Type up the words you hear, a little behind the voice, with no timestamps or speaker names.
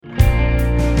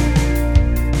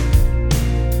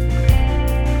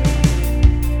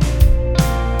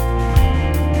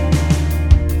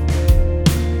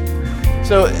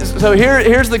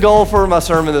Here's the goal for my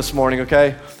sermon this morning,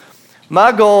 okay?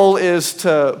 My goal is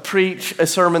to preach a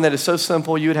sermon that is so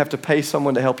simple you would have to pay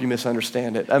someone to help you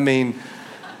misunderstand it. I mean,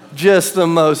 just the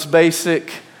most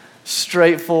basic,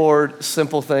 straightforward,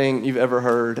 simple thing you've ever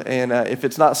heard. And if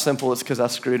it's not simple, it's because I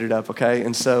screwed it up, okay?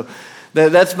 And so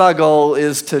that's my goal,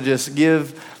 is to just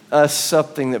give us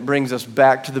something that brings us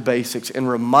back to the basics and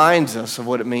reminds us of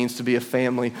what it means to be a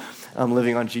family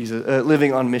living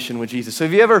on mission with Jesus. So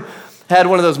have you ever had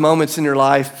one of those moments in your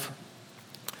life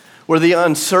where the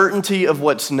uncertainty of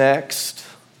what's next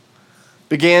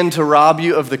began to rob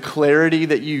you of the clarity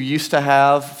that you used to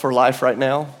have for life right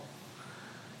now?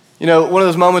 You know, one of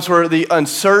those moments where the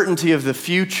uncertainty of the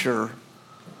future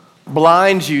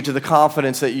blinds you to the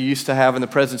confidence that you used to have in the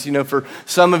present. You know, for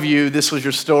some of you, this was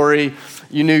your story.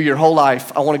 You knew your whole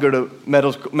life, I want to go to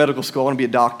medical school, I want to be a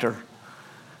doctor.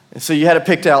 And so you had it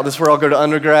picked out, this is where I'll go to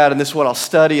undergrad, and this is what I'll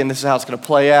study, and this is how it's going to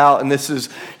play out, and this is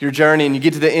your journey. And you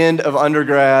get to the end of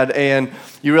undergrad, and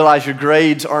you realize your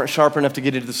grades aren't sharp enough to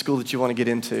get into the school that you want to get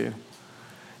into.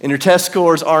 And your test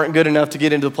scores aren't good enough to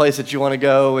get into the place that you want to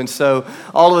go. And so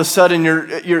all of a sudden,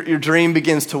 your dream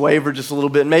begins to waver just a little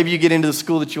bit. Maybe you get into the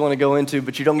school that you want to go into,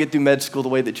 but you don't get through med school the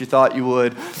way that you thought you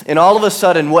would. And all of a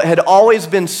sudden, what had always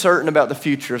been certain about the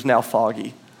future is now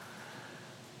foggy.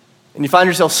 And you find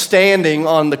yourself standing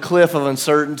on the cliff of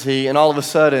uncertainty, and all of a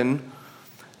sudden,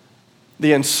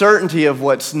 the uncertainty of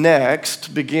what's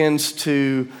next begins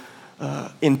to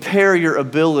impair your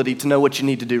ability to know what you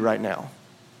need to do right now.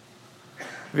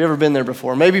 Have you ever been there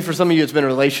before? Maybe for some of you, it's been a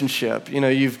relationship. You know,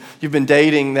 you've been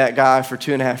dating that guy for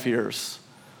 2.5 years.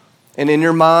 And in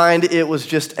your mind, it was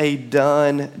just a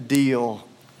done deal.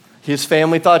 His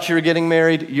family thought you were getting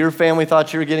married. Your family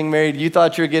thought you were getting married. You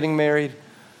thought you were getting married.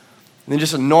 And then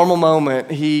just a normal moment,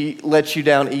 he lets you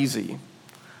down easy.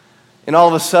 And all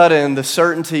of a sudden, the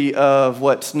certainty of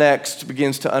what's next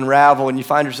begins to unravel, and you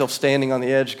find yourself standing on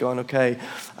the edge going, okay,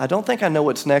 I don't think I know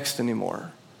what's next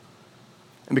anymore.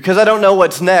 And because I don't know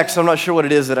what's next, I'm not sure what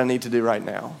it is that I need to do right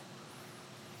now.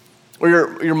 Or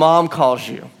your mom calls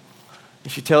you,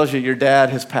 and she tells you your dad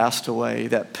has passed away,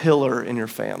 that pillar in your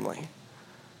family.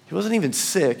 He wasn't even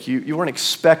sick. You weren't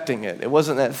expecting it. It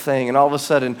wasn't that thing. And all of a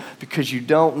sudden, because you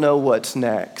don't know what's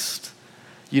next,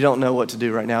 you don't know what to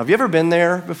do right now. Have you ever been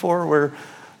there before where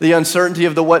the uncertainty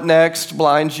of the what next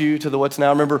blinds you to the what's now?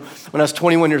 I remember when I was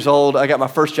 21 years old, I got my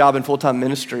first job in full-time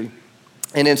ministry.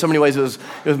 And in so many ways, it was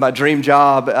my dream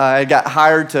job. I got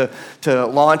hired to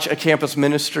launch a campus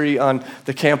ministry on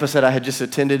the campus that I had just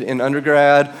attended in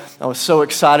undergrad. I was so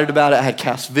excited about it. I had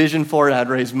cast vision for it. I had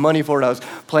raised money for it. I was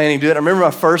planning to do it. I remember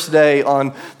my first day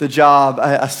on the job.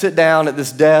 I sit down at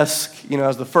this desk. You know, I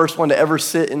was the first one to ever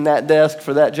sit in that desk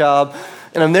for that job.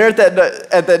 And I'm there at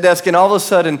that desk, and all of a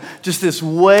sudden, just this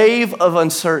wave of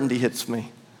uncertainty hits me.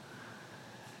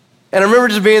 And I remember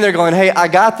just being there going, hey, I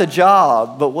got the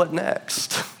job, but what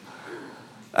next?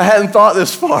 I hadn't thought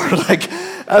this far. Like,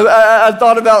 I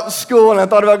thought about school, and I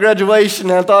thought about graduation,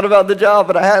 and I thought about the job,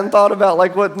 but I hadn't thought about,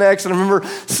 like, what next? And I remember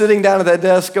sitting down at that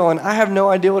desk going, I have no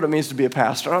idea what it means to be a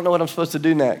pastor. I don't know what I'm supposed to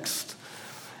do next.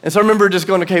 And so I remember just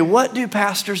going, okay, what do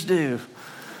pastors do?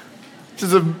 Which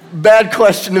is a bad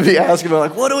question to be asking.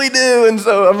 Like, what do we do? And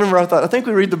so I remember I thought, I think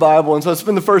we read the Bible. And so I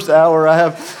spend the first hour. I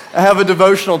have a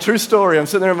devotional, true story. I'm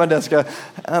sitting there at my desk.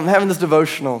 I'm having this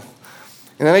devotional.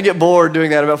 And then I get bored doing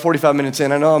that about 45 minutes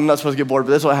in. I know I'm not supposed to get bored,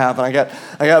 but that's what happened.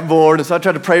 I got bored. And so I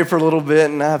tried to pray for a little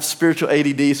bit. And I have spiritual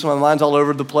ADD, so my mind's all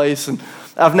over the place. And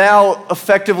I've now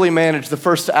effectively managed the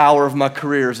first hour of my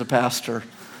career as a pastor.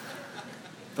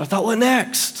 But I thought, what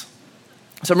next?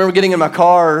 So I remember getting in my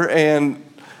car and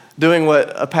doing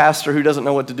what a pastor who doesn't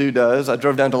know what to do does. I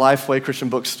drove down to Lifeway Christian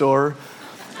Bookstore,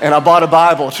 and I bought a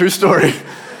Bible, true story.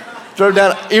 Drove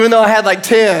down, even though I had like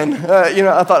 10,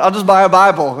 I thought I'll just buy a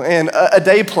Bible and a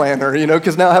day planner,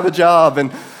 because now I have a job.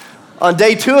 And on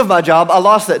day 2 of my job, I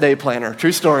lost that day planner,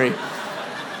 true story.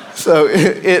 So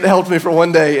it helped me for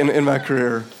one day in my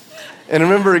career. And I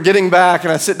remember getting back,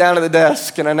 and I sit down at the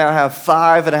desk, and I now have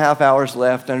 5.5 hours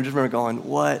left, and I just remember going,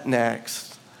 what next?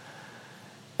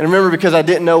 And I remember because I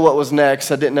didn't know what was next,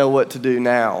 I didn't know what to do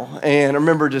now. And I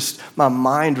remember just my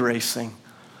mind racing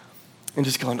and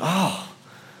just going,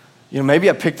 maybe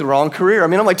I picked the wrong career. I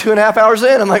mean, I'm like 2.5 hours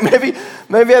in. I'm like,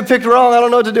 maybe I picked wrong. I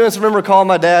don't know what to do. And so I remember calling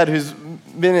my dad, who's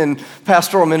been in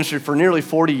pastoral ministry for nearly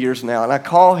 40 years now. And I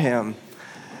call him.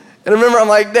 And I remember I'm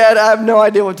like, Dad, I have no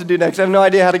idea what to do next. I have no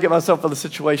idea how to get myself out of the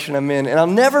situation I'm in. And I'll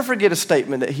never forget a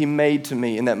statement that he made to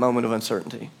me in that moment of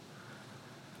uncertainty.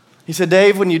 He said,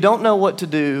 Dave, when you don't know what to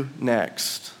do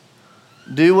next,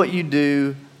 do what you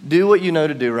know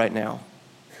to do right now.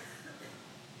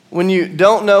 When you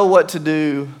don't know what to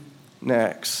do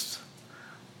next,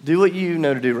 Do what you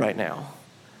know to do right now.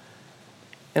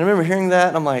 And I remember hearing that,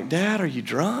 and I'm like, Dad, are you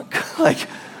drunk? Like,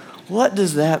 what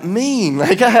does that mean?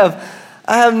 Like, I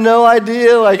have no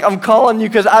idea. Like, I'm calling you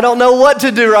because I don't know what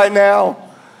to do right now.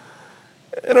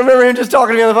 And I remember him just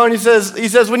talking to me on the phone. He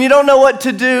says, when you don't know what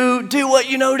to do what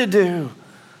you know to do.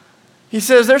 He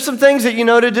says, there's some things that you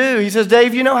know to do. He says,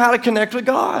 Dave, you know how to connect with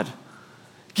God.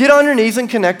 Get on your knees and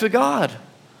connect with God.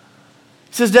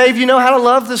 He says, Dave, you know how to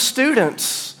love the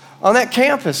students on that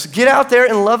campus. Get out there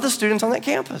and love the students on that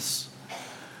campus.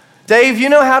 Dave, you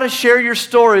know how to share your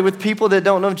story with people that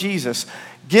don't know Jesus.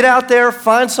 Get out there,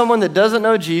 find someone that doesn't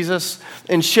know Jesus,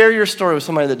 and share your story with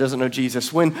somebody that doesn't know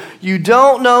Jesus. When you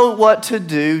don't know what to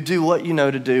do what you know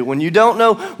to do. When you don't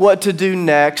know what to do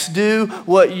next, do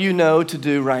what you know to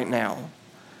do right now.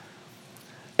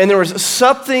 And there was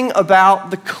something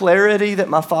about the clarity that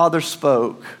my father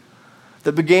spoke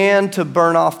that began to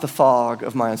burn off the fog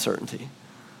of my uncertainty.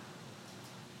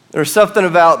 There was something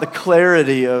about the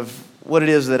clarity of what it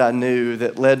is that I knew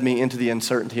that led me into the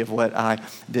uncertainty of what I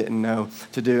didn't know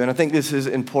to do. And I think this is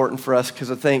important for us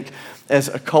because I think as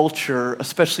a culture,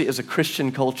 especially as a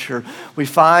Christian culture, we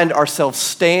find ourselves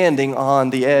standing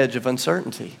on the edge of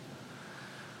uncertainty.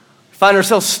 We find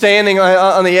ourselves standing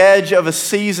on the edge of a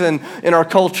season in our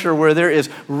culture where there is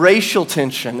racial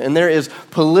tension and there is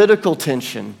political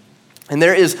tension. And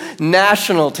there is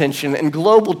national tension and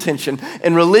global tension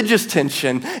and religious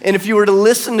tension. And if you were to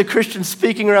listen to Christians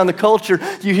speaking around the culture,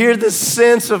 you hear this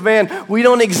sense of, man, we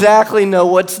don't exactly know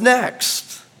what's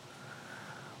next.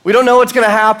 We don't know what's going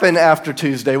to happen after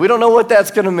Tuesday. We don't know what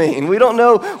that's going to mean. We don't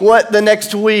know what the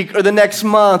next week or the next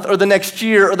month or the next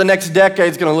year or the next decade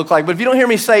is going to look like. But if you don't hear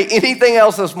me say anything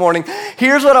else this morning,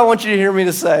 here's what I want you to hear me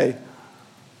to say.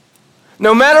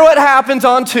 No matter what happens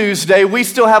on Tuesday, we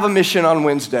still have a mission on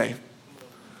Wednesday.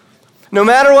 No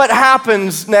matter what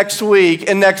happens next week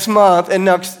and next month and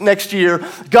next year,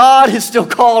 God has still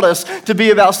called us to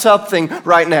be about something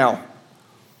right now.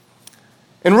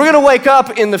 And we're going to wake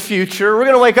up in the future. We're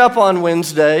going to wake up on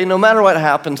Wednesday, no matter what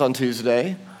happens on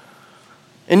Tuesday.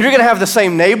 And you're going to have the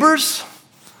same neighbors,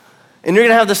 and you're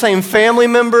going to have the same family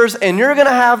members, and you're going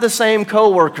to have the same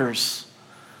coworkers.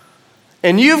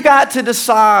 And you've got to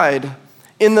decide,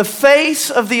 in the face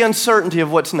of the uncertainty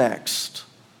of what's next,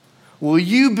 will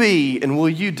you be and will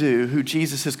you do who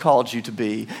Jesus has called you to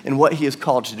be and what he has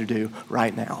called you to do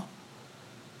right now?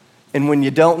 And when you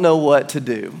don't know what to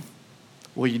do,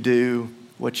 will you do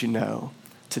what you know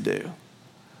to do?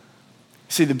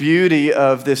 See, the beauty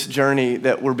of this journey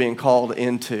that we're being called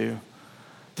into,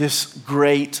 this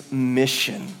great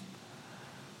mission,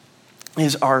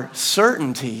 is our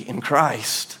certainty in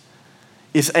Christ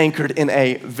is anchored in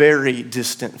a very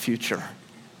distant future.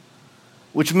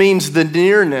 Which means the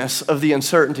nearness of the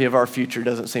uncertainty of our future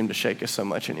doesn't seem to shake us so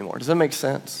much anymore. Does that make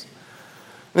sense?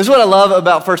 This is what I love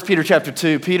about 1 Peter chapter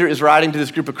 2. Peter is writing to this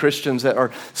group of Christians that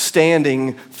are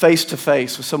standing face to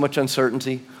face with so much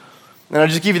uncertainty. And I'll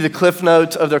just give you the cliff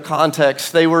notes of their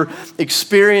context. They were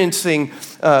experiencing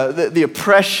the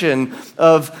oppression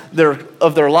of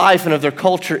their life and of their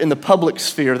culture in the public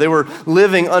sphere. They were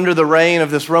living under the reign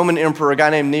of this Roman emperor, a guy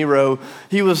named Nero.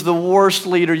 He was the worst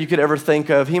leader you could ever think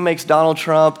of. He makes Donald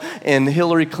Trump and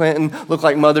Hillary Clinton look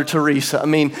like Mother Teresa. I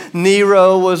mean,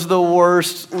 Nero was the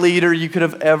worst leader you could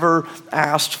have ever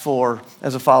asked for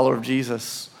as a follower of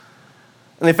Jesus.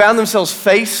 And they found themselves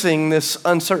facing this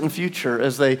uncertain future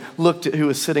as they looked at who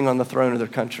was sitting on the throne of their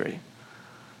country.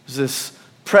 There's this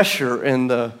pressure in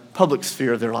the public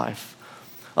sphere of their life.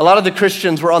 A lot of the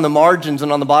Christians were on the margins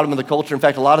and on the bottom of the culture. In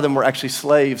fact, a lot of them were actually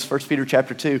slaves. 1 Peter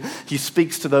chapter 2, he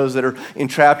speaks to those that are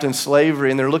entrapped in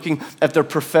slavery, and they're looking at their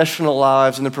professional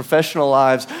lives, and their professional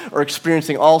lives are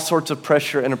experiencing all sorts of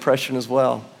pressure and oppression as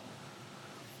well.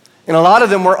 And a lot of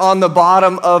them were on the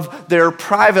bottom of their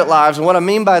private lives. And what I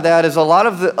mean by that is a lot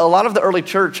of the early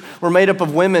church were made up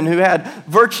of women who had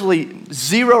virtually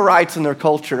zero rights in their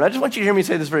culture. And I just want you to hear me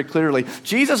say this very clearly.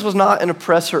 Jesus was not an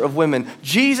oppressor of women.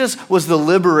 Jesus was the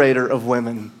liberator of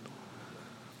women.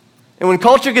 And when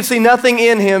culture could see nothing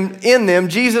in them,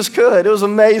 Jesus could. It was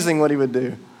amazing what he would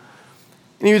do.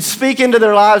 And he would speak into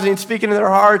their lives and he'd speak into their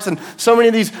hearts. And so many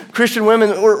of these Christian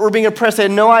women were being oppressed. They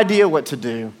had no idea what to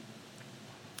do.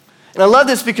 And I love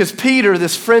this because Peter,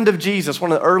 this friend of Jesus,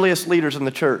 one of the earliest leaders in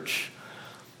the church,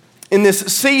 in this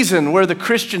season where the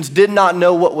Christians did not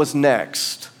know what was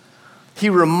next, he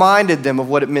reminded them of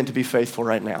what it meant to be faithful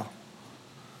right now.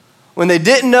 When they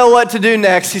didn't know what to do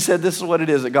next, he said, this is what it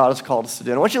is that God has called us to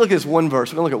do. And I want you to look at this one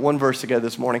verse. We're going to look at one verse together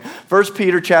this morning. 1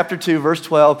 Peter chapter 2, verse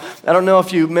 12. I don't know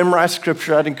if you memorize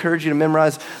scripture. I'd encourage you to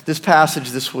memorize this passage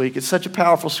this week. It's such a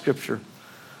powerful scripture.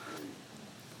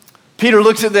 Peter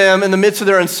looks at them in the midst of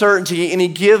their uncertainty, and he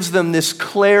gives them this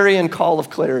clarion call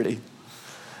of clarity.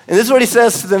 And this is what he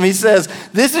says to them. He says,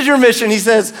 this is your mission. He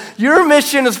says, your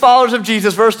mission as followers of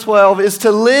Jesus, verse 12, is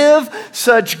to live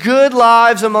such good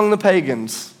lives among the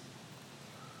pagans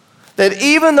that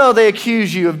even though they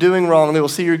accuse you of doing wrong, they will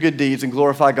see your good deeds and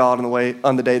glorify God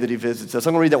on the day that he visits us.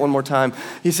 I'm going to read that one more time.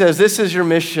 He says, this is your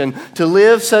mission, to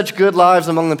live such good lives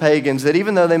among the pagans that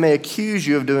even though they may accuse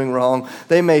you of doing wrong,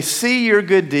 they may see your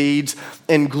good deeds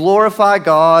and glorify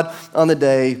God on the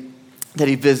day that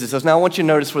he visits us. Now, I want you to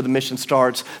notice where the mission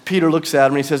starts. Peter looks at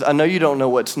him and he says, I know you don't know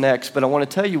what's next, but I want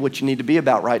to tell you what you need to be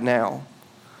about right now.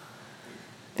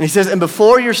 And he says, and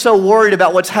before you're so worried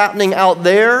about what's happening out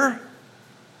there,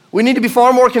 we need to be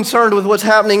far more concerned with what's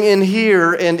happening in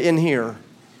here and in here.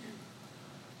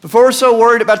 Before we're so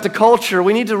worried about the culture,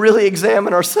 we need to really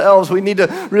examine ourselves. We need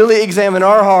to really examine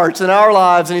our hearts and our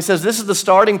lives. And he says, this is the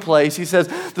starting place. He says,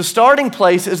 the starting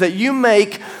place is that you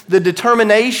make the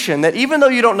determination that even though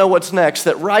you don't know what's next,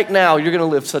 that right now you're going to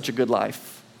live such a good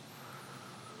life.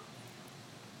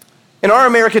 In our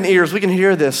American ears, we can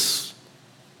hear this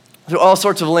through all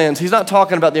sorts of lenses. He's not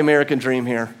talking about the American dream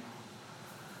here.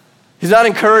 He's not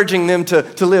encouraging them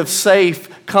to live safe,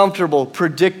 comfortable,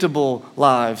 predictable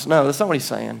lives. No, that's not what he's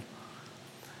saying.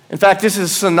 In fact, this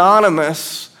is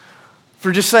synonymous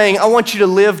for just saying, I want you to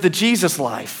live the Jesus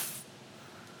life,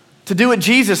 to do what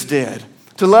Jesus did,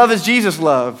 to love as Jesus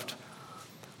loved.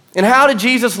 And how did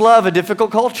Jesus love a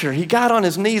difficult culture? He got on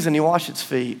his knees and he washed its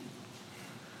feet.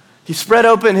 He spread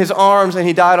open his arms and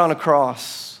he died on a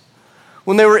cross.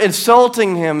 When they were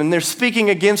insulting him and they're speaking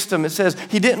against him, it says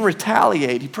he didn't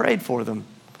retaliate. He prayed for them.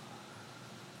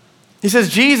 He says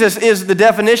Jesus is the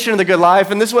definition of the good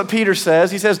life, and this is what Peter says.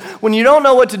 He says, when you don't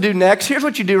know what to do next, here's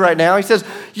what you do right now. He says,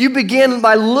 you begin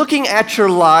by looking at your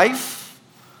life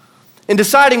and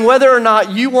deciding whether or not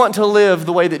you want to live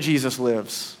the way that Jesus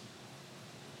lives.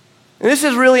 And this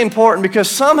is really important because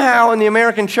somehow in the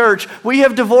American church, we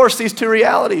have divorced these two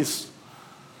realities.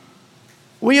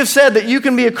 We have said that you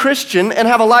can be a Christian and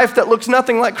have a life that looks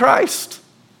nothing like Christ.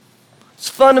 It's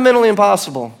fundamentally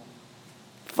impossible.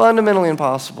 Fundamentally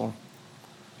impossible.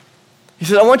 He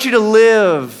says, I want you to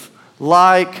live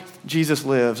like Jesus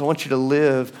lives. I want you to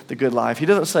live the good life. He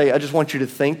doesn't say, I just want you to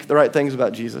think the right things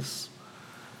about Jesus.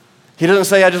 He doesn't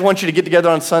say, I just want you to get together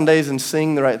on Sundays and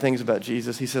sing the right things about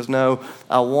Jesus. He says, no,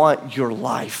 I want your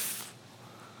life.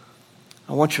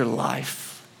 I want your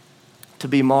life to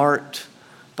be marked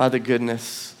by the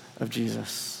goodness of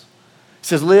Jesus. He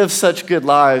says, live such good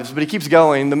lives, but he keeps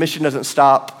going. The mission doesn't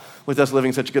stop with us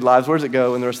living such good lives. Where does it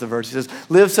go in the rest of the verse? He says,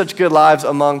 live such good lives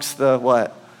amongst the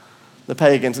what? The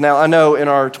pagans. Now, I know in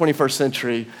our 21st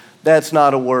century, that's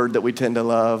not a word that we tend to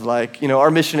love. Like,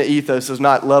 our mission at Ethos is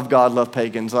not love God, love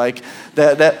pagans. Like,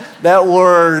 that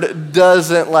word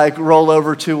doesn't roll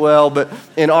over too well, but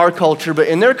in our culture, but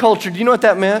in their culture, do you know what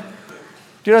that meant?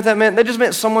 Do you know what that meant? That just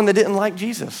meant someone that didn't like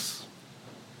Jesus.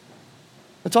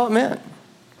 That's all it meant.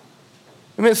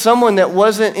 It meant someone that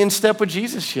wasn't in step with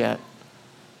Jesus yet.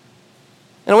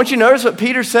 And I want you to notice what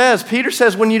Peter says. Peter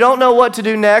says, when you don't know what to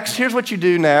do next, here's what you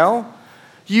do now.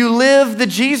 You live the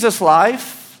Jesus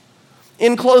life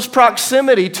in close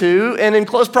proximity to and in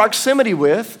close proximity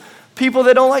with people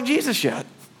that don't like Jesus yet.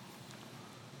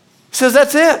 He says,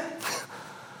 that's it.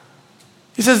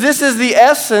 He says, this is the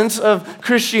essence of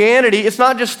Christianity. It's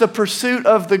not just the pursuit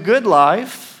of the good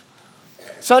life.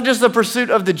 It's not just the pursuit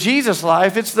of the Jesus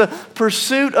life, it's the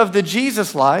pursuit of the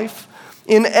Jesus life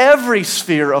in every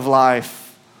sphere of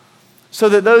life, so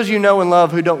that those you know and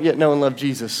love who don't yet know and love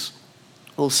Jesus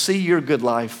will see your good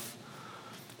life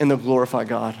and they'll glorify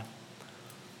God.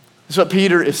 That's what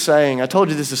Peter is saying. I told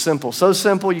you this is simple. So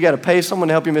simple, you got to pay someone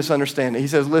to help you misunderstand it. He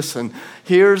says, listen,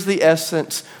 here's the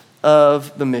essence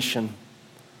of the mission.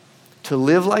 To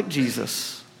live like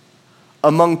Jesus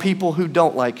among people who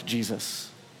don't like Jesus,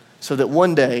 so that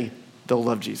one day they'll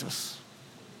love Jesus.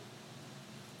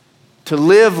 To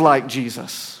live like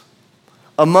Jesus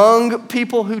among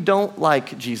people who don't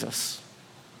like Jesus,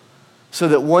 so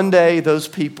that one day those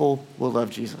people will love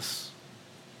Jesus.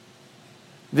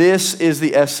 This is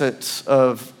the essence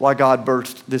of why God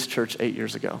birthed this church 8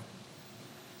 years ago.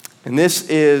 And this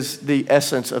is the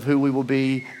essence of who we will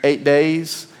be 8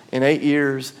 days, in 8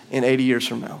 years, in 80 years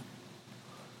from now.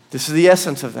 This is the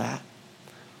essence of that.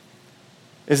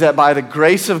 Is that by the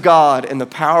grace of God and the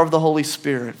power of the Holy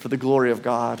Spirit for the glory of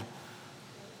God,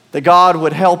 that God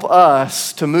would help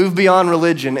us to move beyond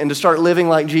religion and to start living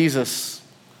like Jesus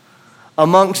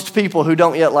amongst people who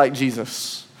don't yet like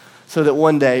Jesus, so that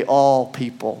one day all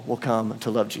people will come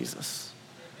to love Jesus.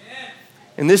 Amen.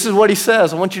 And this is what he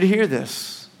says. I want you to hear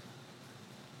this.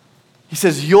 He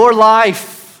says, your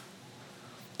life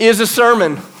is a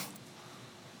sermon.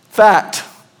 Fact.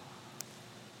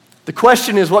 The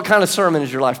question is, what kind of sermon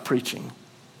is your life preaching?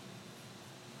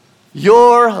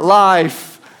 Your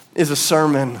life is a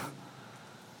sermon.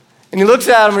 And he looks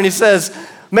at him and he says,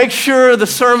 make sure the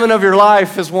sermon of your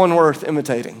life is one worth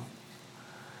imitating.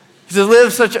 He says,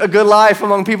 live such a good life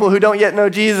among people who don't yet know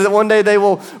Jesus that one day they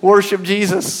will worship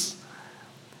Jesus.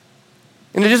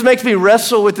 And it just makes me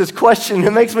wrestle with this question.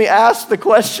 It makes me ask the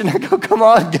question. I go, come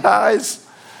on, guys.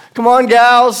 Come on,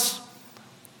 gals.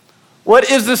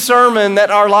 What is the sermon that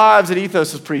our lives at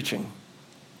Ethos is preaching?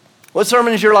 What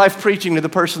sermon is your life preaching to the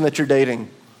person that you're dating?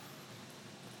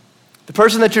 The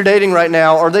person that you're dating right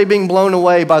now, are they being blown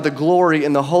away by the glory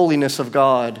and the holiness of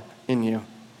God in you?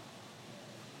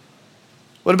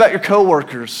 What about your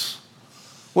coworkers?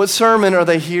 What sermon are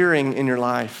they hearing in your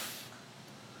life?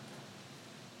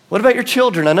 What about your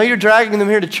children? I know you're dragging them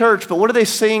here to church, but what are they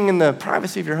seeing in the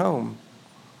privacy of your home?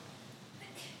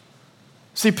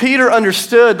 See, Peter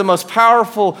understood the most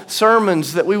powerful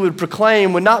sermons that we would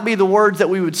proclaim would not be the words that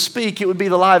we would speak, it would be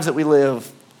the lives that we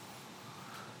live.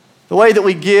 The way that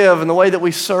we give and the way that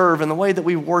we serve and the way that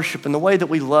we worship and the way that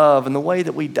we love and the way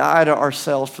that we die to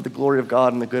ourselves for the glory of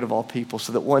God and the good of all people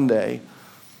so that one day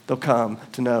they'll come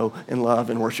to know and love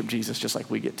and worship Jesus just like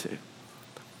we get to.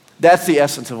 That's the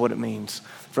essence of what it means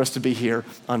for us to be here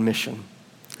on mission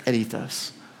at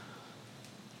Ethos.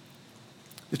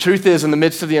 The truth is, in the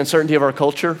midst of the uncertainty of our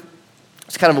culture,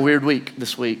 it's kind of a weird week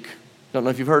this week. Don't know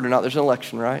if you've heard or not, there's an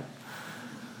election, right?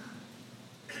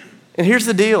 And here's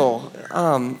the deal.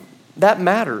 That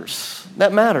matters.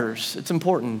 That matters. It's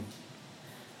important.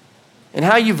 And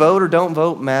how you vote or don't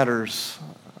vote matters.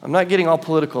 I'm not getting all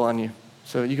political on you,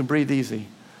 so you can breathe easy.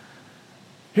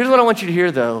 Here's what I want you to hear,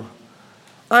 though.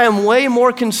 I am way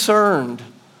more concerned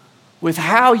with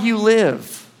how you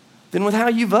live than with how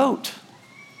you vote.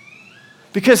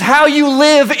 Because how you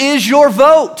live is your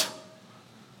vote.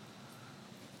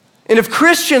 And if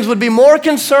Christians would be more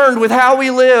concerned with how we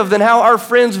live than how our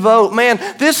friends vote, man,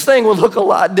 this thing would look a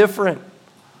lot different.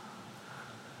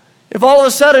 If all of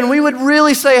a sudden we would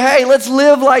really say, hey, let's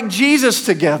live like Jesus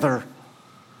together.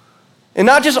 And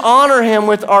not just honor him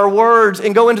with our words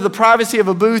and go into the privacy of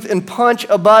a booth and punch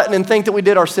a button and think that we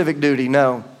did our civic duty.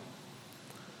 No.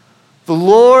 The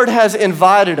Lord has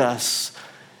invited us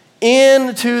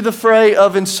into the fray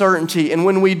of uncertainty. And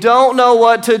when we don't know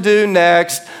what to do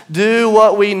next, do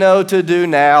what we know to do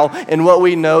now. And what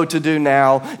we know to do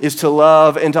now is to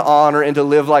love and to honor and to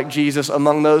live like Jesus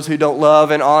among those who don't love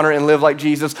and honor and live like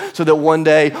Jesus, so that one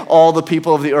day all the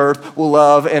people of the earth will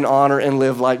love and honor and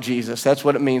live like Jesus. That's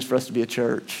what it means for us to be a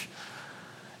church.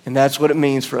 And that's what it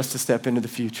means for us to step into the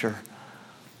future.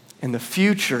 And the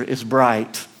future is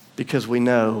bright because we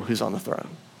know who's on the throne.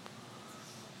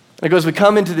 And as we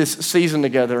come into this season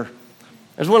together,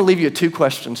 I just want to leave you 2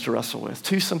 questions to wrestle with.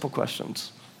 2 simple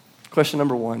questions. Question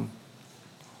number 1.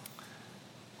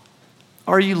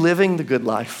 Are you living the good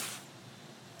life?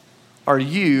 Are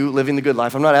you living the good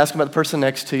life? I'm not asking about the person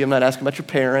next to you. I'm not asking about your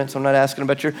parents. I'm not asking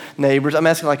about your neighbors. I'm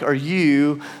asking, are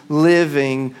you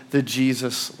living the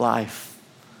Jesus life?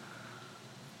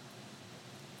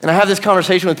 And I have this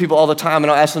conversation with people all the time, and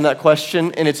I'll ask them that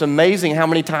question, and it's amazing how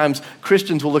many times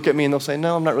Christians will look at me and they'll say,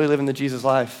 no, I'm not really living the Jesus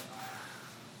life.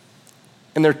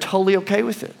 And they're totally okay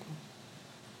with it.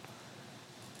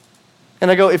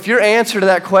 And I go, if your answer to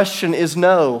that question is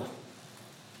no,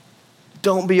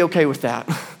 don't be okay with that.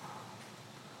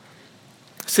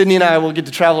 Sydney and I will get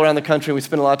to travel around the country, and we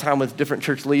spend a lot of time with different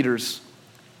church leaders.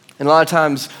 And a lot of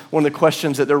times, one of the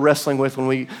questions that they're wrestling with when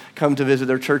we come to visit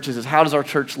their churches is, how does our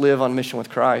church live on mission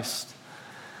with Christ?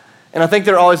 And I think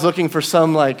they're always looking for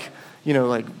some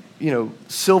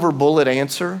silver bullet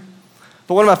answer.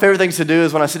 But one of my favorite things to do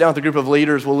is when I sit down with a group of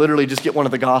leaders, we'll literally just get one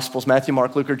of the Gospels, Matthew,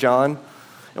 Mark, Luke, or John.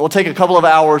 And we'll take a couple of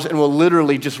hours and we'll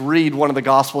literally just read one of the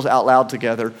Gospels out loud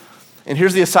together. And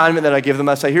here's the assignment that I give them.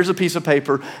 I say, here's a piece of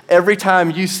paper. Every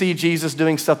time you see Jesus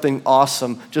doing something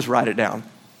awesome, just write it down.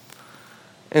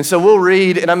 And so we'll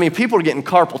read, and people are getting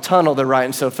carpal tunnel, they're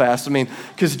writing so fast.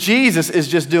 Because Jesus is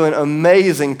just doing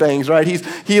amazing things, right? He's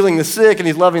healing the sick, and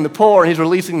he's loving the poor, and he's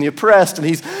releasing the oppressed, and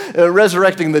he's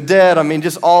resurrecting the dead.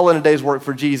 Just all in a day's work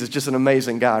for Jesus. Just an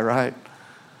amazing guy, right?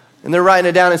 And they're writing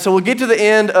it down. And so we'll get to the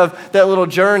end of that little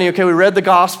journey. Okay, we read the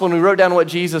gospel, and we wrote down what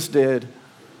Jesus did.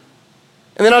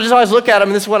 And then I'll just always look at him,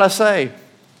 and this is what I say.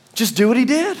 Just do what he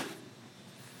did.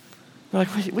 They're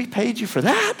like, we paid you for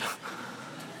that?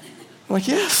 I'm like,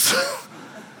 yes.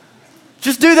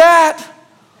 Just do that.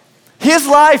 His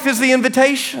life is the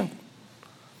invitation.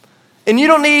 And you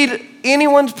don't need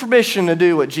anyone's permission to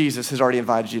do what Jesus has already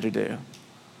invited you to do.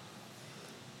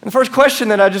 And the first question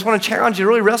that I just want to challenge you to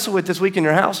really wrestle with this week in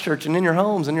your house church and in your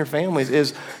homes and your families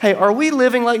is, hey, are we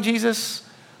living like Jesus?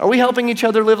 Are we helping each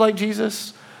other live like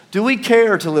Jesus? Do we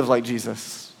care to live like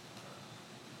Jesus?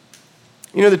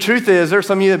 You know, the truth is, there are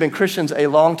some of you that have been Christians a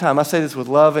long time. I say this with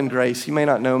love and grace. You may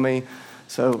not know me,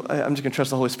 so I'm just going to trust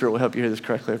the Holy Spirit will help you hear this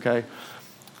correctly, okay?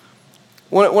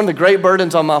 One of the great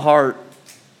burdens on my heart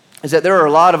is that there are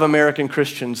a lot of American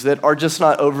Christians that are just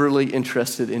not overly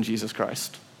interested in Jesus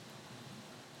Christ.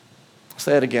 I'll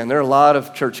say it again. There are a lot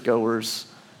of churchgoers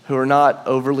who are not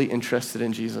overly interested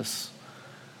in Jesus.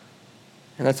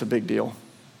 And that's a big deal.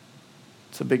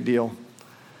 It's a big deal.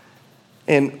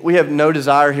 And we have no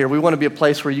desire here. We want to be a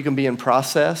place where you can be in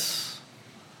process.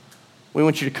 We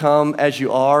want you to come as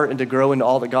you are and to grow into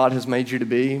all that God has made you to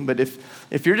be. But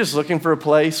if you're just looking for a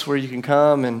place where you can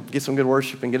come and get some good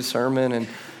worship and get a sermon and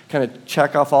kind of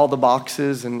check off all the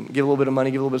boxes and give a little bit of money,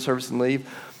 give a little bit of service and leave,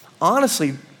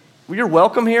 honestly, you're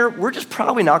welcome here. We're just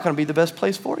probably not going to be the best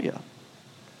place for you.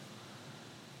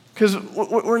 Because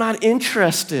we're not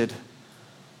interested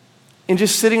in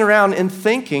just sitting around and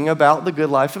thinking about the good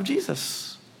life of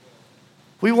Jesus.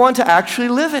 We want to actually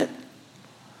live it.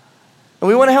 And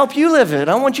we want to help you live it.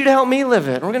 I want you to help me live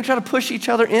it. And we're going to try to push each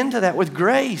other into that with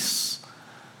grace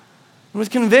and with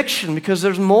conviction, because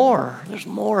there's more. There's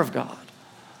more of God.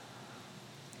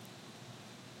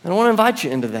 And I want to invite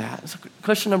you into that. So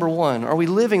question number one, are we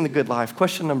living the good life?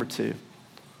 Question number two.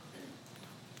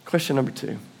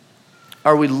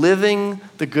 Are we living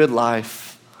the good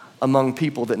life among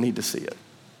people that need to see it?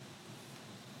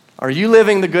 Are you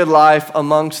living the good life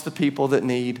amongst the people that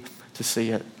need to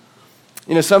see it?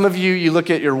 You know, some of you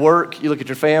look at your work, you look at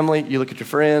your family, you look at your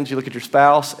friends, you look at your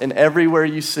spouse, and everywhere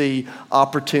you see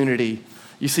opportunity,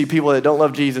 you see people that don't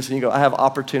love Jesus, and you go, I have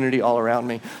opportunity all around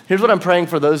me. Here's what I'm praying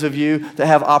for those of you that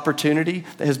have opportunity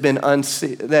that has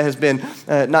been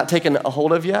not taken a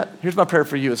hold of yet. Here's my prayer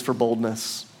for you is for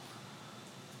boldness.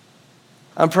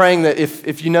 I'm praying that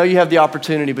if you know you have the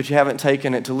opportunity, but you haven't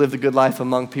taken it to live the good life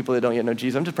among people that don't yet know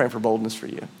Jesus, I'm just praying for boldness for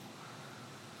you.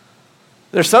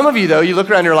 There's some of you, though, you look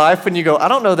around your life and you go, I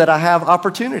don't know that I have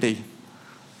opportunity.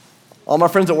 All my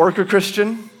friends at work are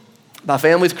Christian. My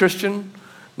family's Christian.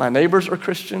 My neighbors are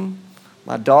Christian.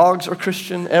 My dogs are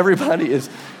Christian. Everybody is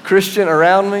Christian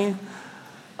around me.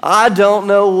 I don't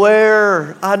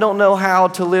know how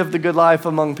to live the good life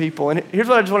among people. And here's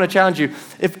what I just want to challenge you.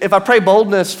 If I pray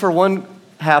boldness for one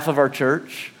half of our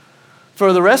church,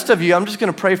 for the rest of you, I'm just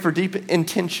going to pray for deep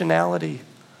intentionality.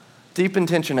 Deep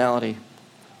intentionality.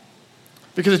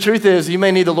 Because the truth is, you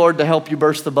may need the Lord to help you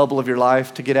burst the bubble of your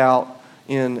life, to get out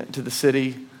into the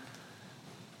city,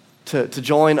 to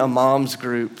join a mom's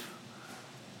group,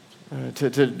 to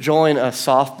join a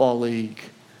softball league,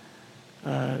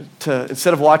 to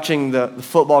instead of watching the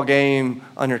football game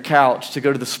on your couch, to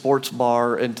go to the sports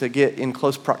bar and to get in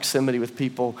close proximity with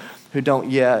people who don't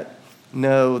yet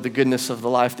know the goodness of the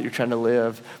life that you're trying to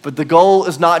live. But the goal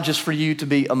is not just for you to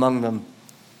be among them.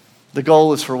 The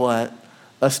goal is for what?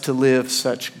 Us to live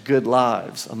such good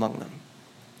lives among them,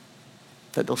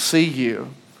 that they'll see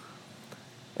you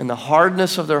and the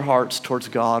hardness of their hearts towards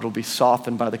God will be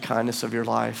softened by the kindness of your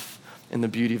life and the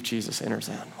beauty of Jesus enters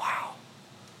in. Wow.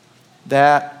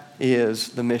 That is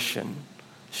the mission,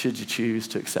 should you choose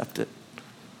to accept it.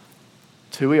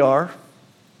 It's who we are,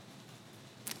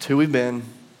 it's who we've been,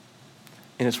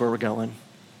 and it's where we're going.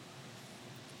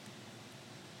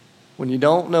 When you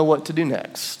don't know what to do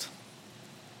next,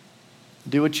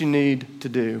 do what you need to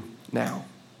do now.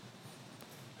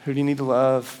 Who do you need to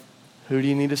love? Who do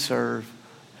you need to serve?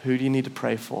 Who do you need to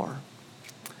pray for?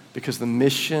 Because the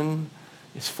mission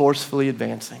is forcefully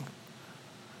advancing.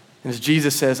 And as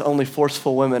Jesus says, only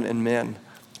forceful women and men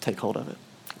take hold of it.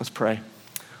 Let's pray.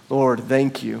 Lord,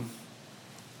 thank you.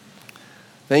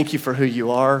 Thank you for who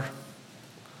you are.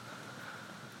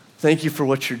 Thank you for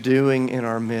what you're doing in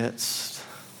our midst.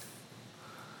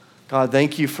 God,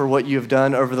 thank you for what you have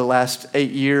done over the last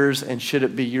 8 years, and should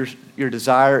it be your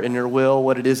desire and your will,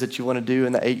 what it is that you want to do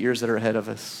in the 8 years that are ahead of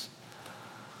us.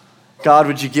 God,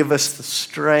 would you give us the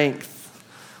strength?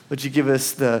 Would you give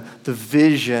us the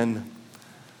vision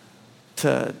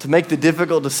to make the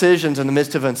difficult decisions in the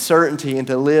midst of uncertainty and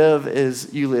to live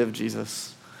as you live,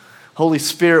 Jesus? Holy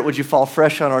Spirit, would you fall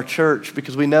fresh on our church,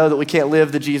 because we know that we can't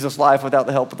live the Jesus life without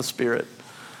the help of the Spirit.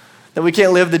 That we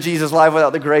can't live the Jesus life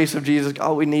without the grace of Jesus.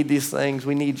 Oh, we need these things.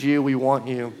 We need you. We want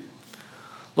you.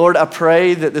 Lord, I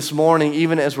pray that this morning,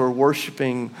 even as we're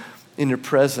worshiping in your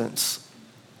presence,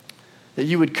 that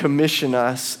you would commission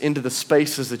us into the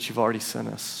spaces that you've already sent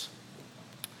us.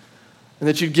 And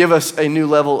that you'd give us a new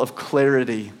level of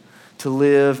clarity to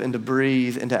live and to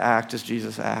breathe and to act as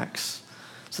Jesus acts.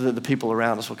 so that the people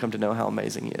around us will come to know how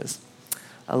amazing he is.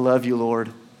 I love you,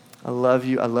 Lord. I love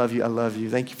you, I love you, I love you.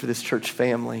 Thank you for this church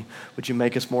family. Would you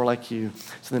make us more like you?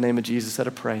 So in the name of Jesus, I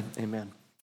pray, amen.